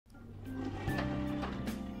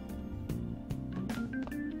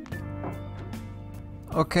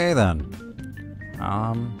Okay then.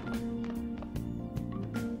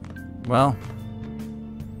 Well.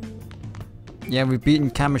 Yeah, we've beaten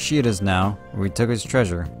Kamoshida's now. We took his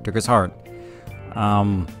treasure, took his heart.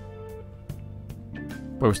 But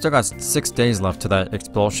we still got 6 days left to that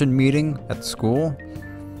expulsion meeting at school.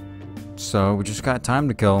 So we just got time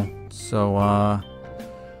to kill. So,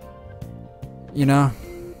 you know,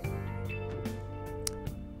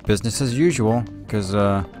 business as usual, because, you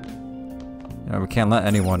know, we can't let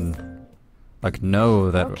anyone, like,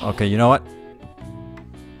 know that, okay, you know what?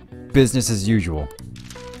 Business as usual.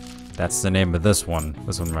 That's the name of this one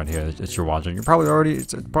right here that you're watching. It probably already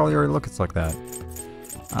looks like that.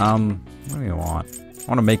 What do you want? I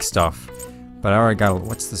want to make stuff, but I already got,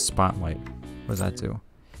 what's the spotlight? What does that do?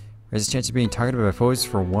 Raises the chance of being targeted by foes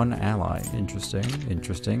for 1 ally. Interesting,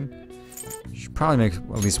 interesting. Should probably make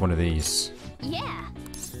at least one of these. Yeah.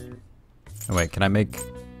 Oh wait, can I make...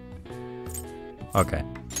 Okay.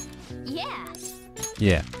 Yeah.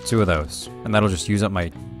 Yeah, 2 of those. And that'll just use up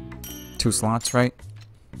my 2 slots, right?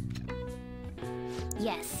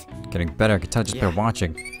 Yes. Getting better, I can tell just by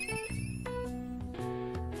watching.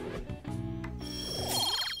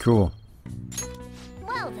 Cool.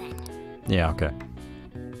 Well then. Yeah, okay.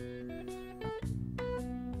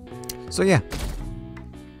 So yeah.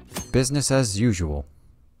 Business as usual.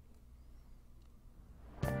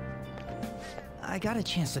 I got a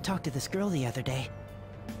chance to talk to this girl the other day.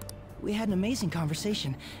 We had an amazing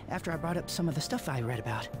conversation after I brought up some of the stuff I read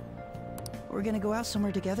about. We're gonna go out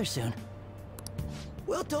somewhere together soon.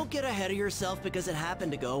 Well, don't get ahead of yourself because it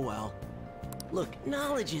happened to go well. Look,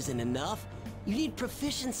 knowledge isn't enough. You need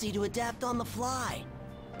proficiency to adapt on the fly.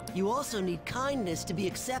 You also need kindness to be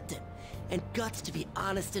accepted, and guts to be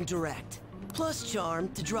honest and direct. Plus charm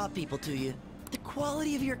to draw people to you. The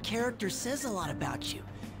quality of your character says a lot about you,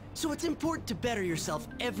 so it's important to better yourself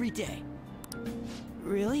every day.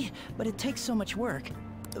 Really? But it takes so much work.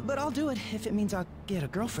 But I'll do it if it means I'll get a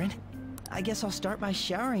girlfriend. I guess I'll start by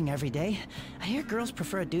showering every day. I hear girls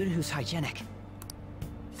prefer a dude who's hygienic.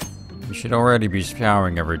 You should already be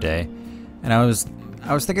showering every day. And I was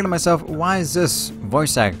thinking to myself, why is this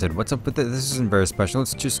voice acted? What's up with this? This isn't very special.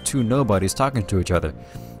 It's just 2 nobodies talking to each other.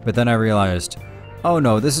 But then I realized, oh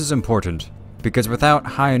no, this is important. Because without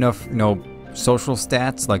high enough, you know, social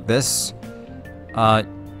stats like this,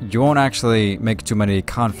 you won't actually make too many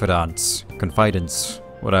confidants,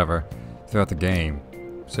 whatever, throughout the game.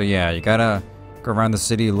 So yeah, you gotta go around the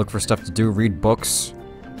city, look for stuff to do, read books,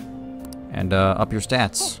 and up your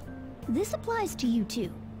stats. Hey, this applies to you too.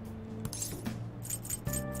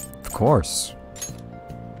 Of course.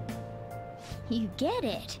 You get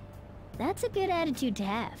it. That's a good attitude to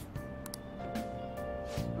have.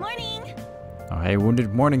 Morning! Oh hey,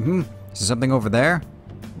 wounded morning. Is there something over there?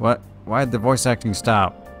 What? Why did the voice acting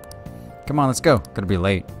stop? Come on, let's go. Gonna be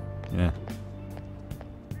late. Yeah.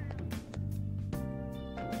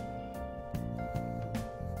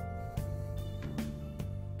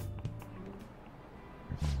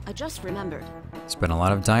 I just remembered. It's been a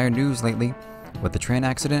lot of dire news lately, with the train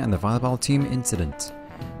accident and the volleyball team incident.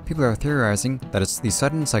 People are theorizing that it's these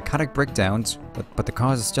sudden psychotic breakdowns, but the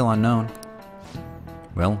cause is still unknown.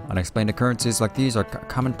 Well, unexplained occurrences like these are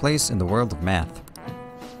commonplace in the world of math.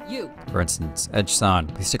 You. For instance, Edge-san,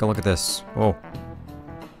 please take a look at this. Whoa.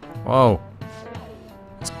 Whoa.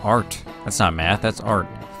 It's art. That's not math, that's art.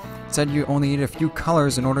 It said you only need a few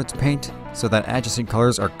colors in order to paint, so that adjacent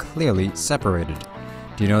colors are clearly separated.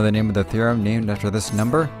 Do you know the name of the theorem named after this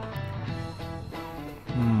number?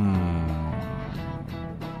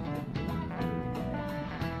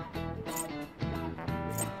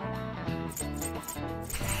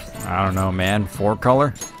 I don't know, man.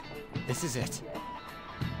 4-color? This is it.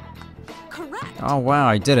 Correct. Oh wow,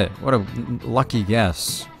 I did it. What a lucky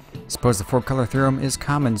guess. Suppose the 4-color theorem is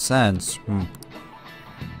common sense.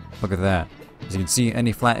 Look at that. As you can see,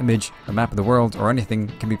 any flat image, a map of the world, or anything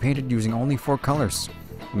can be painted using only 4 colors.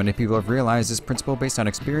 Many people have realized this principle based on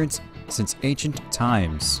experience since ancient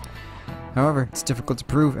times. However, it's difficult to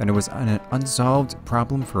prove, and it was an unsolved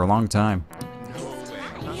problem for a long time.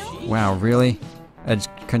 Wow, really? Edge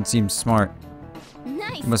couldn't seem smart.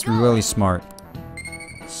 Nice. He must be really smart.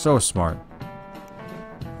 So smart.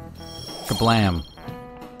 Kablam.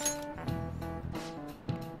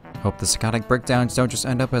 Hope the psychotic breakdowns don't just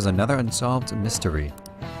end up as another unsolved mystery.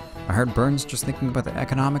 My heart burns just thinking about the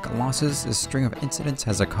economic losses this string of incidents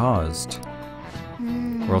has caused.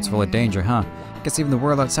 World's full of danger, huh? Guess even the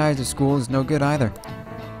world outside the school is no good either.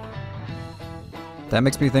 That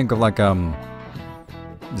makes me think of like, the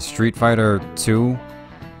Street Fighter 2.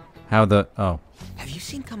 How the... oh. Have you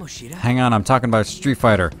seen Kamoshida? Hang on, I'm talking about Street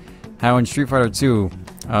Fighter. How in Street Fighter 2,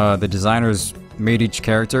 the designers made each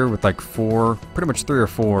character with like pretty much 3 or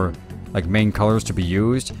 4 like main colors to be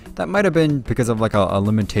used. That might have been because of like a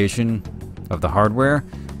limitation of the hardware,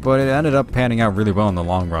 but it ended up panning out really well in the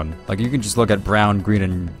long run. Like you can just look at brown, green,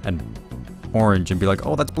 and orange and be like,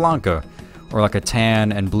 oh, that's Blanca. Or like a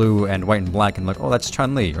tan and blue and white and black and like, oh, that's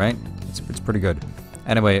Chun-Li, right? It's pretty good.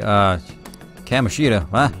 Anyway, Kamoshida,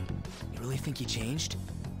 huh? You really think he changed?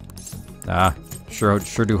 Sure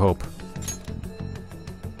do hope.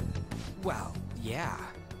 Well, yeah.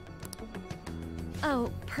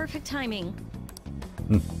 Oh, perfect timing.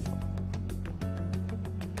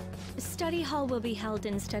 Study hall will be held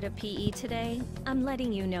instead of PE today. I'm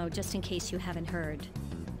letting you know just in case you haven't heard.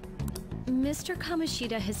 Mr.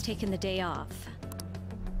 Kamoshida has taken the day off.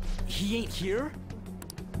 He ain't here?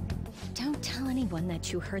 Don't tell anyone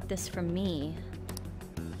that you heard this from me.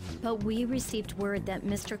 But we received word that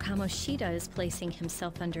Mr. Kamoshida is placing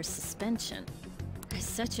himself under suspension. It's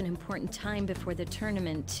such an important time before the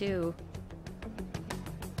tournament, too.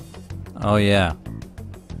 Oh yeah.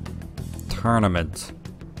 Tournament.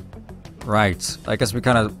 Right. I guess we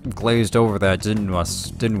kind of glazed over that,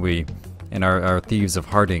 didn't we? In our Thieves of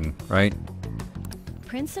Harding, right?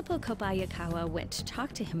 Principal Kobayakawa went to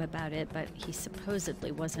talk to him about it, but he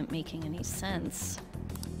supposedly wasn't making any sense.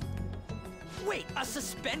 Wait, a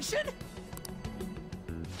suspension?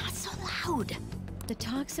 Not so loud! The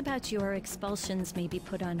talks about your expulsions may be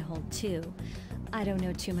put on hold too. I don't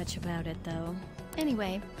know too much about it though.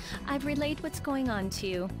 Anyway, I've relayed what's going on to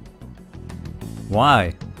you.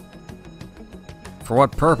 Why? For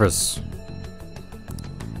what purpose?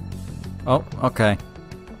 Oh, okay.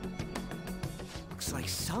 Looks like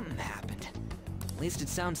something happened. At least it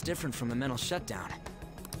sounds different from a mental shutdown.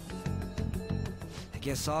 I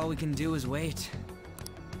guess all we can do is wait.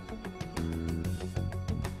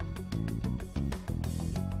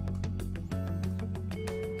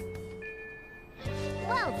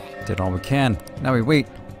 Well then. Did all we can. Now we wait.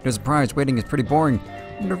 No surprise, waiting is pretty boring.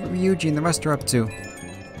 I wonder what Ryuji and the rest are up to.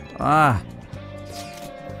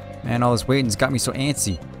 Man, all this waiting's got me so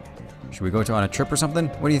antsy. Should we go on a trip or something?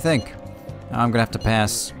 What do you think? I'm gonna have to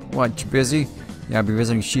pass. What, you busy? Yeah, I'll be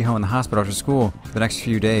visiting Shiho in the hospital after school for the next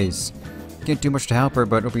few days. Can't do much to help her,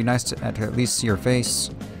 but it'll be nice to at least see her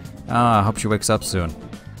face. I hope she wakes up soon.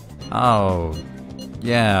 Oh,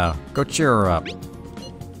 yeah, go cheer her up.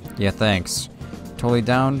 Yeah, thanks. Totally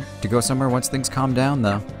down to go somewhere once things calm down,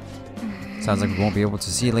 though. Sounds like we won't be able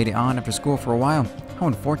to see Lady Ann after school for a while. How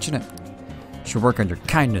unfortunate. Should work on your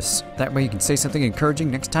kindness. That way you can say something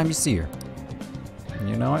encouraging next time you see her.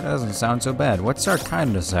 You know what? That doesn't sound so bad. What's our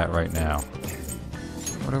kindness at right now?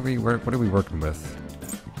 What are we working with?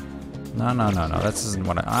 No. This isn't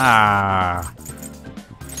what I...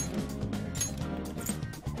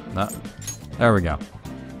 No. There we go.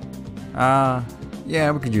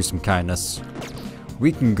 Yeah, we could use some kindness.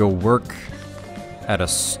 We can go work at a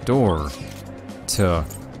store to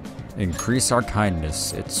increase our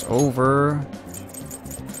kindness. It's over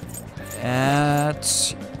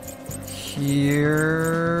at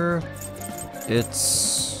here.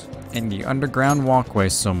 It's in the underground walkway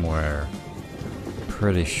somewhere.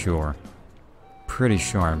 Pretty sure.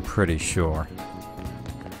 I'm pretty sure.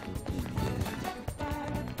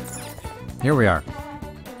 Here we are.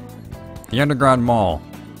 The underground mall.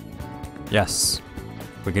 Yes.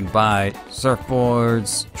 We can buy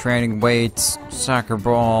surfboards, training weights, soccer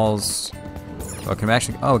balls. Oh, can we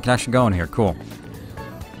actually go in here. Cool.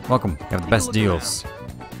 Welcome. We have the best deals.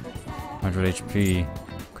 100 HP.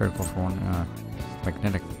 Critical for one.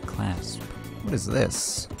 Magnetic clasp. What is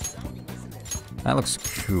this? That looks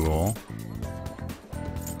cool.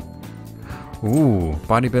 Ooh,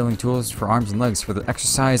 bodybuilding tools for arms and legs for the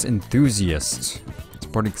exercise enthusiast.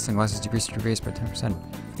 Sporting sunglasses decrease your base by 10%.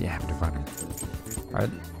 The afterburner.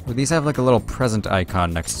 Alright, well, these have like a little present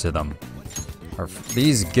icon next to them. Are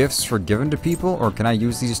these gifts for given to people, or can I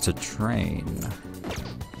use these to train?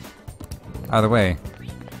 Either way,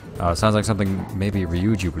 sounds like something maybe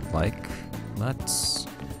Ryuji would like. Let's...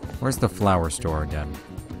 Where's the flower store again?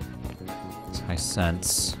 I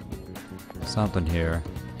sense something here.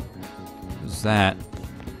 Who's that?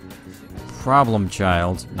 Problem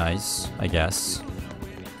child. Nice, I guess.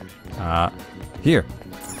 Here.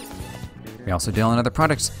 We also deal in other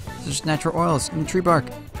products, such as natural oils and tree bark.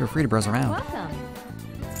 Feel free to browse around. Welcome.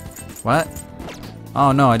 What?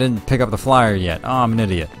 Oh no, I didn't pick up the flyer yet. Oh, I'm an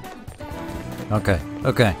idiot. Okay,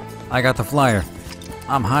 I got the flyer.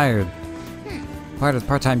 I'm hired. Part of the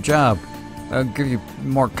part-time job. I'll give you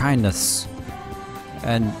more kindness.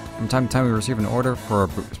 And from time to time we receive an order for a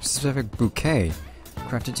specific bouquet.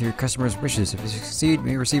 Crafted to your customer's wishes. If you succeed, you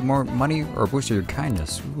may receive more money or a boost to your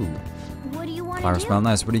kindness. Ooh. What do you want Flowers to do? smell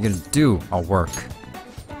nice. What are you gonna do? I'll work.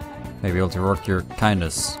 Maybe able to work your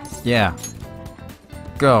kindness. Yeah.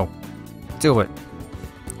 Go. Do it.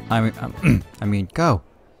 I mean, go.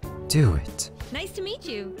 Do it. Nice to meet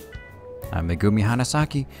you. I'm Megumi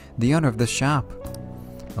Hanasaki, the owner of this shop.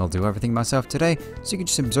 I'll do everything myself today, so you can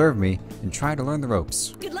just observe me and try to learn the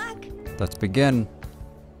ropes. Good luck. Let's begin.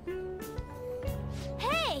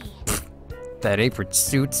 Hey! That apron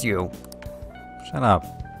suits you. Shut up.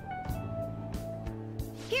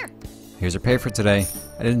 Here. Here's your pay for today.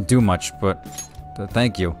 I didn't do much, but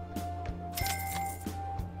thank you.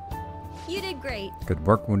 You did great. Good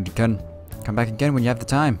work when you can. Come back again when you have the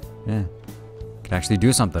time. Yeah. Can actually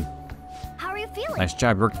do something. How are you feeling? Nice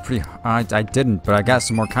job. You worked pretty hard. I didn't, but I got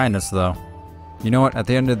some more kindness, though. You know what? At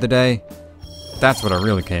the end of the day, that's what I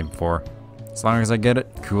really came for. As long as I get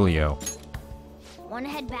it, coolio. Wanna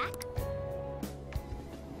head back?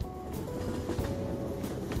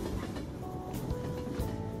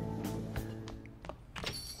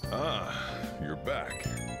 Ah, you're back.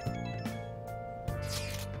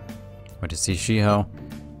 Went to see Shiho,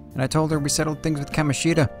 and I told her we settled things with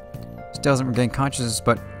Kamoshida. Still hasn't regained consciousness,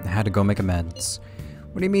 but I had to go make amends.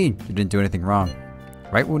 What do you mean? You didn't do anything wrong.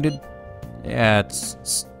 Right, Wounded? Yeah,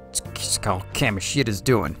 it's called Kamoshida's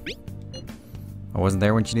doing. I wasn't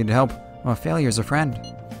there when she needed help. I'm a failure as a friend.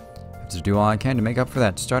 I have to do all I can to make up for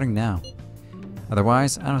that, starting now.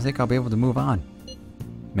 Otherwise, I don't think I'll be able to move on.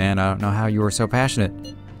 Man, I don't know how you were so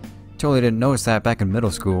passionate. Totally didn't notice that back in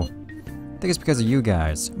middle school. I think it's because of you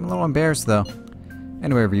guys. I'm a little embarrassed, though.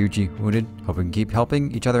 Anyway, Ryuji, Wounded, hope we can keep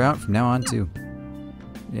helping each other out from now on, too.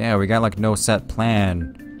 Yeah, we got like no set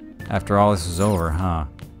plan after all this is over, huh?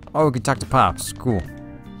 Oh, we can talk to Pops. Cool.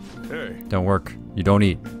 Hey. Don't work. You don't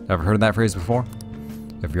eat. Ever heard of that phrase before?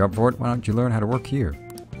 If you're up for it, why don't you learn how to work here?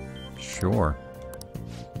 Sure.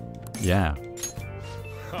 Yeah.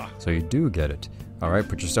 So you do get it. Alright,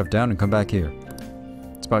 put your stuff down and come back here.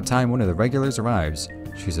 It's about time one of the regulars arrives.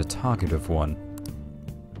 She's a talkative one.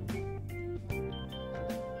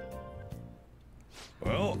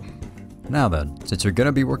 Well, Now then, since you're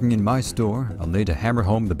gonna be working in my store, I'll need to hammer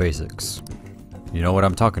home the basics. You know what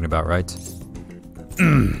I'm talking about, right?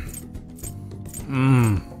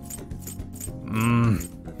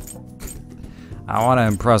 I want to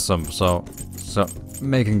impress them, so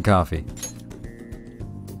making coffee.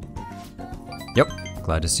 Yep,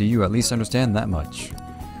 glad to see you at least understand that much.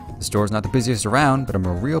 The store's not the busiest around, but I'm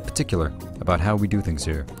a real particular about how we do things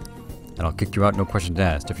here. And I'll kick you out, no questions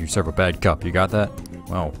asked, if you serve a bad cup. You got that?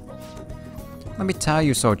 Well, let me tell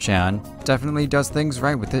you, So-chan definitely does things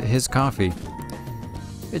right with his coffee.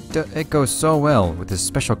 It goes so well with his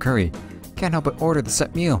special curry. Can't help but order the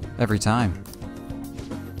set meal every time.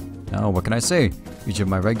 Oh, what can I say? Each of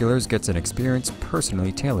my regulars gets an experience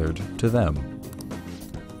personally tailored to them.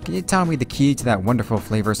 Can you tell me the key to that wonderful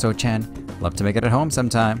flavor, So-chan? Love to make it at home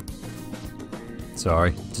sometime.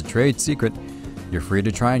 Sorry, it's a trade secret. You're free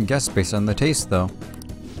to try and guess based on the taste, though.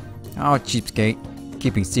 Oh, cheapskate.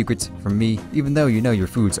 Keeping secrets from me, even though you know your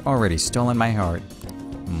food's already stolen my heart.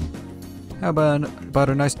 How about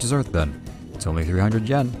a nice dessert, then? It's only 300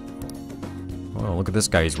 yen. Oh, look at this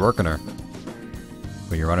guy, he's working her.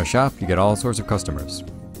 When you run a shop, you get all sorts of customers.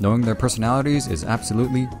 Knowing their personalities is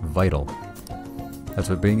absolutely vital. That's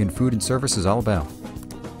what being in food and service is all about.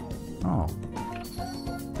 Oh.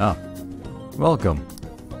 Ah. Welcome.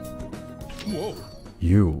 whoa.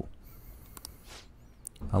 You.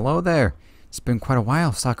 Hello there. It's been quite a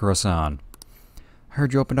while, Sakura-san. I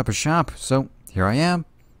heard you opened up a shop, so here I am.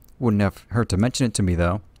 Wouldn't have hurt to mention it to me,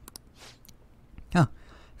 though. Huh.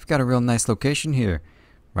 You've got a real nice location here.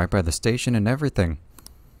 Right by the station and everything.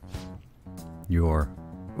 Your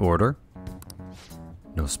order?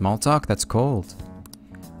 No small talk, that's cold.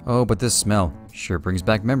 Oh, but this smell sure brings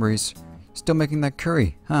back memories. Still making that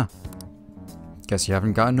curry, huh? Guess you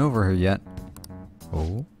haven't gotten over her yet.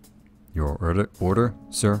 Oh? Your order,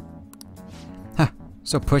 sir? Huh,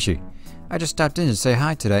 so pushy. I just stopped in to say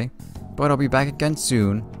hi today, but I'll be back again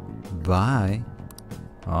soon. Bye.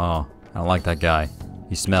 Oh, I don't like that guy.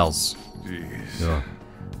 He smells. Jeez. Ugh.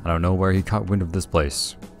 I don't know where he caught wind of this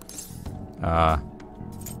place. Guy.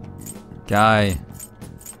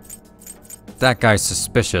 That guy's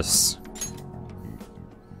suspicious.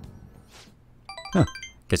 Huh.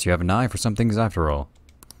 Guess you have an eye for some things after all.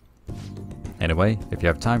 Anyway, if you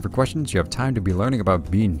have time for questions, you have time to be learning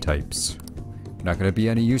about bean types. You're not going to be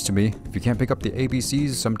any use to me if you can't pick up the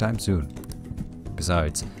ABCs sometime soon.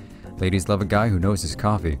 Besides, ladies love a guy who knows his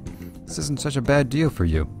coffee. This isn't such a bad deal for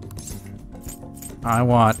you. I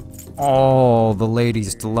want all the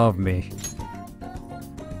ladies to love me.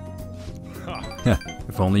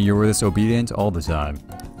 If only you were this obedient all the time.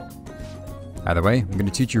 Either way, I'm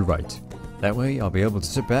gonna teach you right. That way, I'll be able to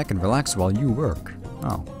sit back and relax while you work.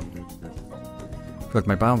 Oh. I feel like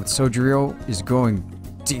my bond with Sojiro is going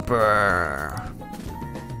deeper.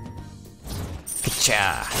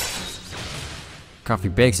 Ka-cha! Coffee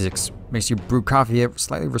Basics makes you brew coffee, it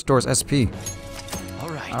slightly restores SP.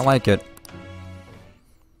 Alright. I like it.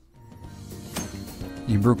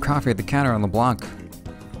 You brew coffee at the counter on LeBlanc.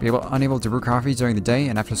 Unable to brew coffee during the day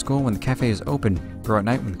and after school when the cafe is open. Brew at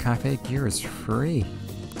night when the cafe gear is free.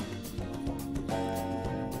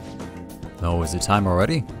 Oh, is it time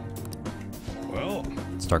already? Well,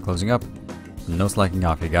 Start closing up. No slacking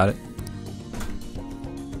off, you got it?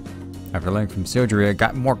 After learning from Sojiri, I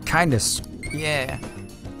got more kindness. Yeah.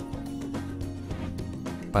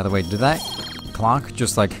 By the way, did that clock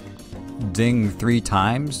just like ding 3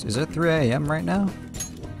 times? Is it 3 AM right now?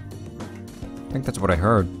 I think that's what I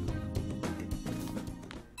heard.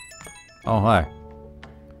 Oh, hi.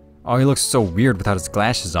 Oh, he looks so weird without his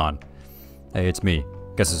glasses on. Hey, it's me.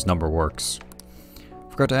 Guess his number works.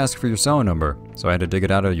 Forgot to ask for your cell number, so I had to dig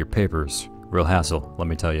it out of your papers. Real hassle, let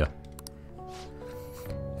me tell you.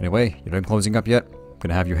 Anyway, you done closing up yet?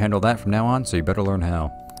 Gonna have you handle that from now on, so you better learn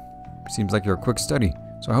how. Seems like you're a quick study,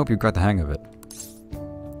 so I hope you got the hang of it.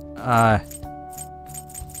 I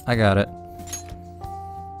got it.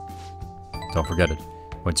 Don't forget it.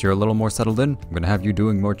 Once you're a little more settled in, I'm gonna have you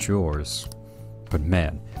doing more chores. But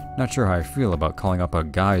man, not sure how I feel about calling up a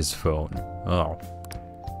guy's phone. Oh.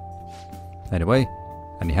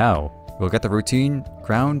 Anyhow, we'll get the routine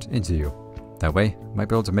ground into you. That way, you might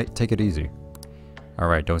be able to take it easy.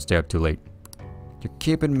 Alright, don't stay up too late. You're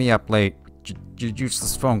keeping me up late. Your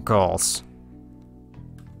useless phone calls.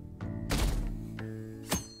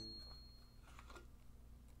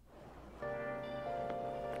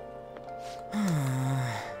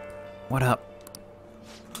 What up?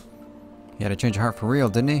 He had to change your heart for real,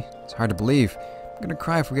 didn't he? It's hard to believe. I'm gonna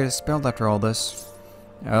cry if we get expelled after all this.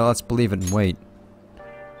 Let's believe it and wait.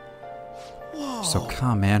 Whoa. So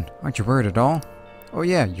calm, man. Aren't you worried at all? Oh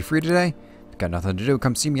yeah, you free today? Got nothing to do,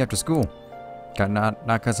 come see me after school. Not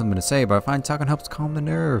got something to say, but I find talking helps calm the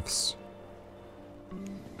nerves.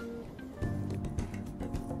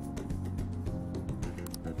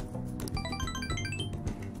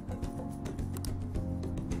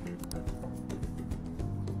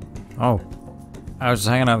 Oh, I was just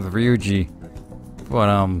hanging out with Ryuji, but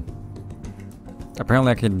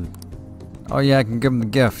apparently I can, oh yeah, I can give him the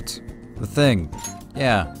gift, the thing.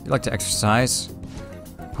 Yeah, you like to exercise.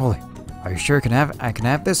 Holy, are you sure I can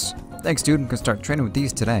have this? Thanks, dude, I'm gonna start training with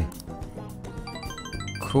these today.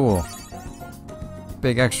 Cool.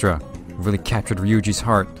 Big extra. Really captured Ryuji's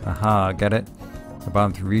heart. Aha, get it? The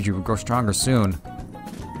bond with Ryuji will grow stronger soon.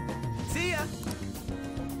 See ya!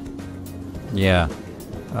 Yeah.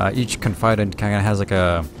 Each confidant kind of has like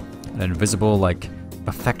an invisible like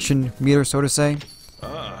affection meter, so to say.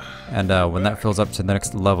 And when that fills up to the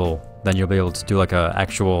next level, then you'll be able to do like a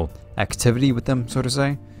actual activity with them, so to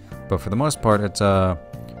say. But for the most part, it's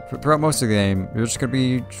throughout most of the game, you're just gonna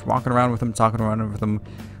be just walking around with them, talking around with them,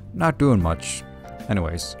 not doing much.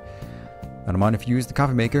 Anyways, I don't mind if you use the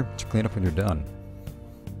coffee maker to clean up when you're done.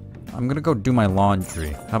 I'm gonna go do my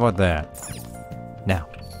laundry. How about that? Now.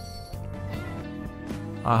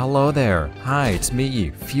 Hello there. Hi, it's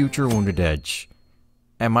me, Future Wounded Edge.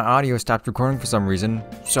 And my audio stopped recording for some reason,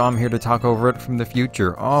 so I'm here to talk over it from the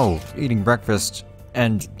future. Oh, eating breakfast.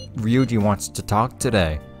 And Ryuji wants to talk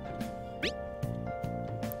today.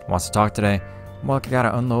 Wants to talk today? Well, I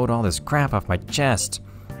gotta unload all this crap off my chest.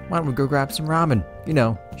 Why don't we go grab some ramen? You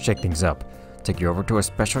know, shake things up. Take you over to a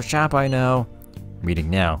special shop I know. Meeting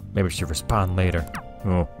now. Maybe she respond later.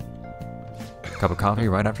 Oh. Cup of coffee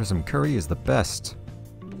right after some curry is the best.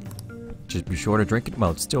 Just be sure to drink it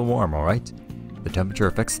while it's still warm, alright? The temperature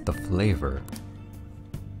affects the flavor.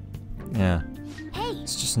 Yeah. Hey!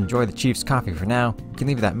 Let's just enjoy the Chief's coffee for now. You can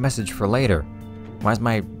leave that message for later. Why's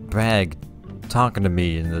my bag talking to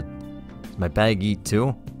me and does my bag eat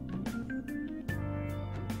too?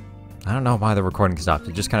 I don't know why the recording stopped,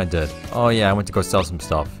 it just kinda did. Oh yeah, I went to go sell some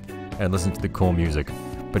stuff and listen to the cool music.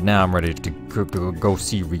 But now I'm ready to go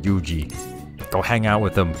see Ryuji. Go hang out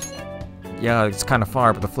with him. Yeah, it's kinda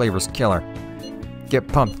far, but the flavor's killer. Get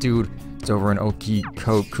pumped, dude. It's over in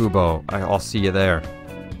Okikubo. I'll see you there.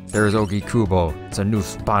 There's Okikubo. It's a new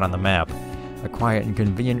spot on the map. A quiet and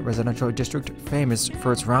convenient residential district famous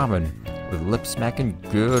for its ramen. With lip-smacking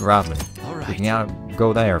good ramen. Alright. You can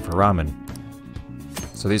go there for ramen.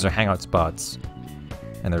 So these are hangout spots.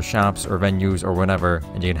 And they're shops or venues or whatever,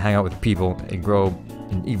 and you can hang out with people and grow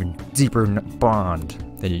an even deeper bond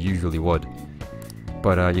than you usually would.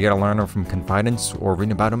 But you gotta learn them from confidants or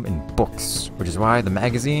reading about them in books, which is why the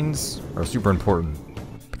magazines are super important,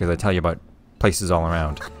 because they tell you about places all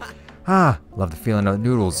around. Ah, love the feeling of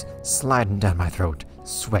noodles sliding down my throat,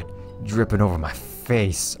 sweat dripping over my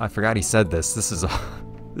face. I forgot he said this. This is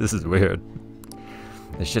this is weird.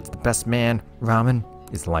 This shit's the best, man. Ramen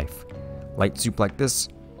is life. Light soup like this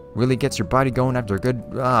really gets your body going after a good...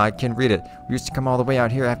 I can't read it. We used to come all the way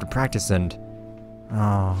out here after practice and...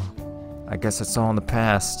 Oh, I guess it's all in the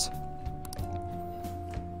past.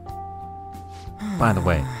 By the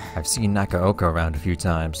way, I've seen Nakaoka around a few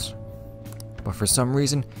times. But for some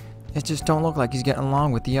reason, it just don't look like he's getting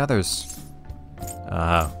along with the others.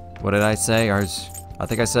 What did I say? I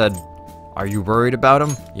think I said, are you worried about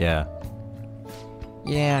him? Yeah.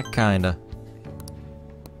 Yeah, kinda.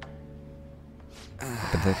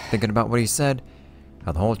 But thinking about what he said,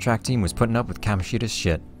 how the whole track team was putting up with Kamoshida's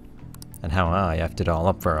shit, and how I effed it all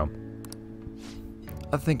up for him.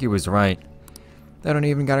 I think he was right. They don't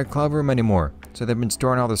even got a club room anymore, so they've been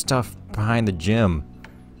storing all their stuff behind the gym.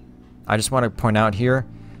 I just want to point out here,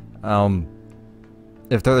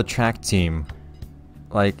 if they're the track team,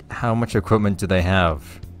 like, how much equipment do they have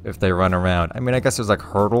if they run around? I mean, I guess there's like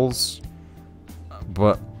hurdles,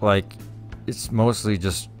 but like, it's mostly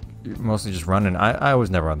just running. I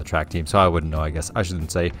was never on the track team, so I wouldn't know, I guess. I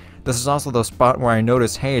shouldn't say. This is also the spot where I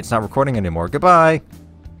noticed, hey, it's not recording anymore. Goodbye!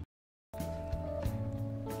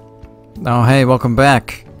 Oh, hey, welcome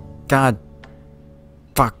back. God.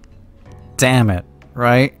 Fuck. Damn it.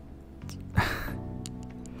 Right?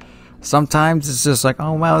 Sometimes it's just like,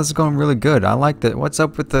 oh wow, this is going really good. I like that. What's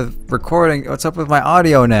up with the recording? What's up with my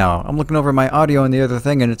audio now? I'm looking over my audio and the other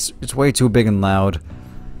thing and it's way too big and loud.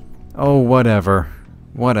 Oh, whatever.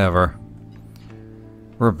 Whatever.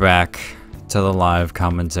 We're back to the live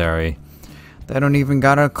commentary. They don't even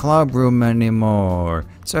got a club room anymore.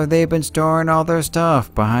 So they've been storing all their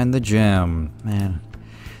stuff behind the gym. Man,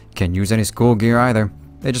 can't use any school gear either.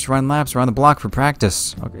 They just run laps around the block for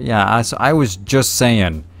practice. Okay, yeah, I was just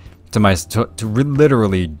saying to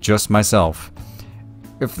literally just myself,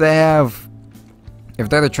 if they're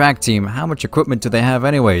the track team, how much equipment do they have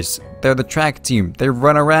anyways? They're the track team. They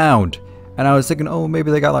run around. And I was thinking, oh, maybe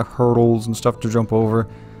they got like hurdles and stuff to jump over.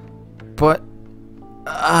 But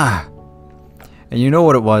and you know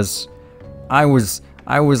what it was? I was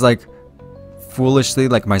like foolishly,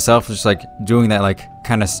 like myself, just like doing that like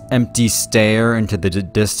kind of empty stare into the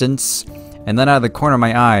distance. And then out of the corner of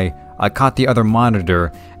my eye, I caught the other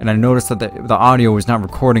monitor, and I noticed that the audio was not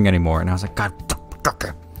recording anymore. And I was like, God,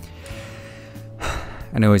 fuck.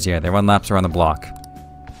 Anyways, yeah, they run laps around the block.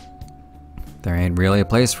 There ain't really a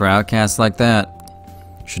place for outcasts like that.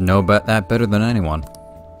 Should know about that better than anyone.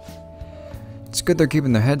 It's good they're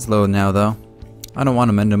keeping their heads low now, though. I don't want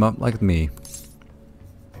to mend them up like me.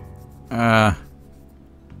 But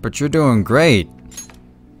you're doing great.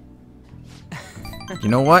 You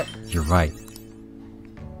know what? You're right.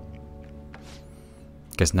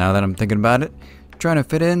 Guess now that I'm thinking about it, trying to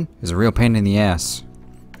fit in is a real pain in the ass.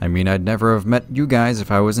 I mean, I'd never have met you guys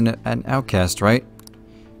if I wasn't an outcast, right?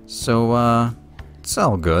 So, it's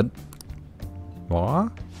all good.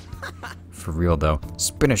 What? For real, though.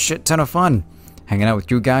 It's been a shit ton of fun. Hanging out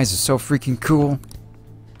with you guys is so freaking cool.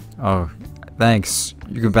 Oh, thanks.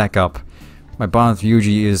 You can back up. My bond with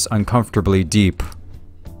Yuji is uncomfortably deep.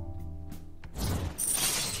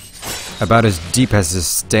 About as deep as his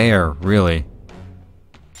stare, really.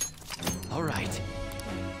 All right.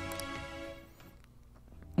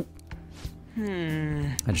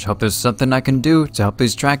 I just hope there's something I can do to help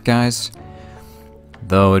these track guys.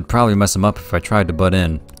 Though it'd probably mess them up if I tried to butt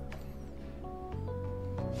in.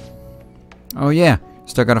 Oh yeah,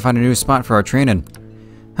 still gotta find a new spot for our training.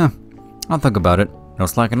 Huh, I'll think about it. No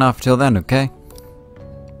slacking off till then, okay?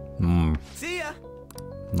 See ya!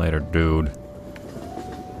 Later, dude.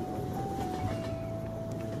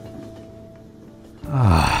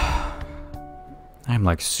 I'm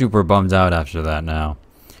like super bummed out after that now.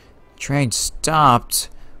 Train stopped?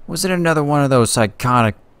 Was it another one of those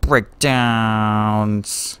psychotic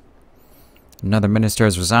breakdowns? Another minister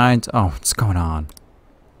has resigned? Oh, what's going on?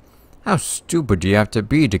 How stupid do you have to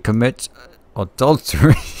be to commit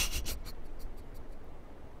adultery?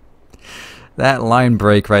 That line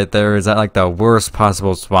break right there is at like the worst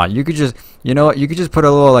possible spot. You could just, you know what, you could just put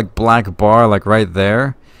a little like black bar like right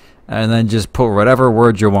there. And then just put whatever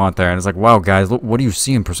words you want there. And it's like, wow guys, look, what do you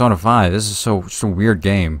see in Persona 5? This is such a weird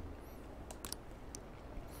game.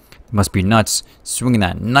 It must be nuts swinging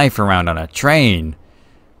that knife around on a train.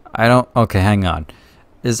 Okay, hang on.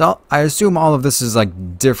 I assume all of this is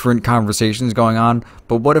like different conversations going on,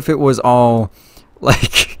 but what if it was all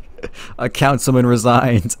like A councilman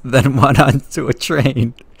resigned, then went onto a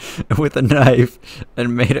train with a knife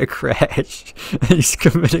and made a crash. He's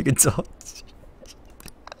committing adultery.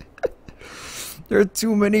 There are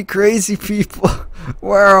too many crazy people.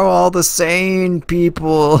 Where are all the sane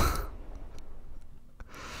people?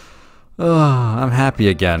 Oh, I'm happy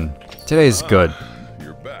again. Today's good.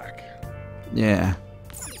 You're back. Yeah.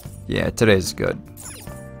 Yeah, today's good.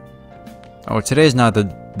 Oh, today's not the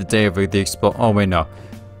day of the expl- Oh, wait, no.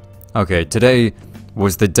 Okay, today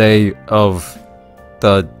was the day of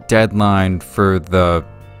the deadline for the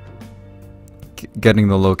getting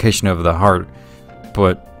the location of the heart,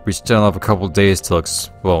 but we still have a couple days till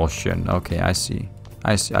expulsion. Okay, I see.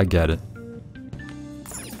 I get it.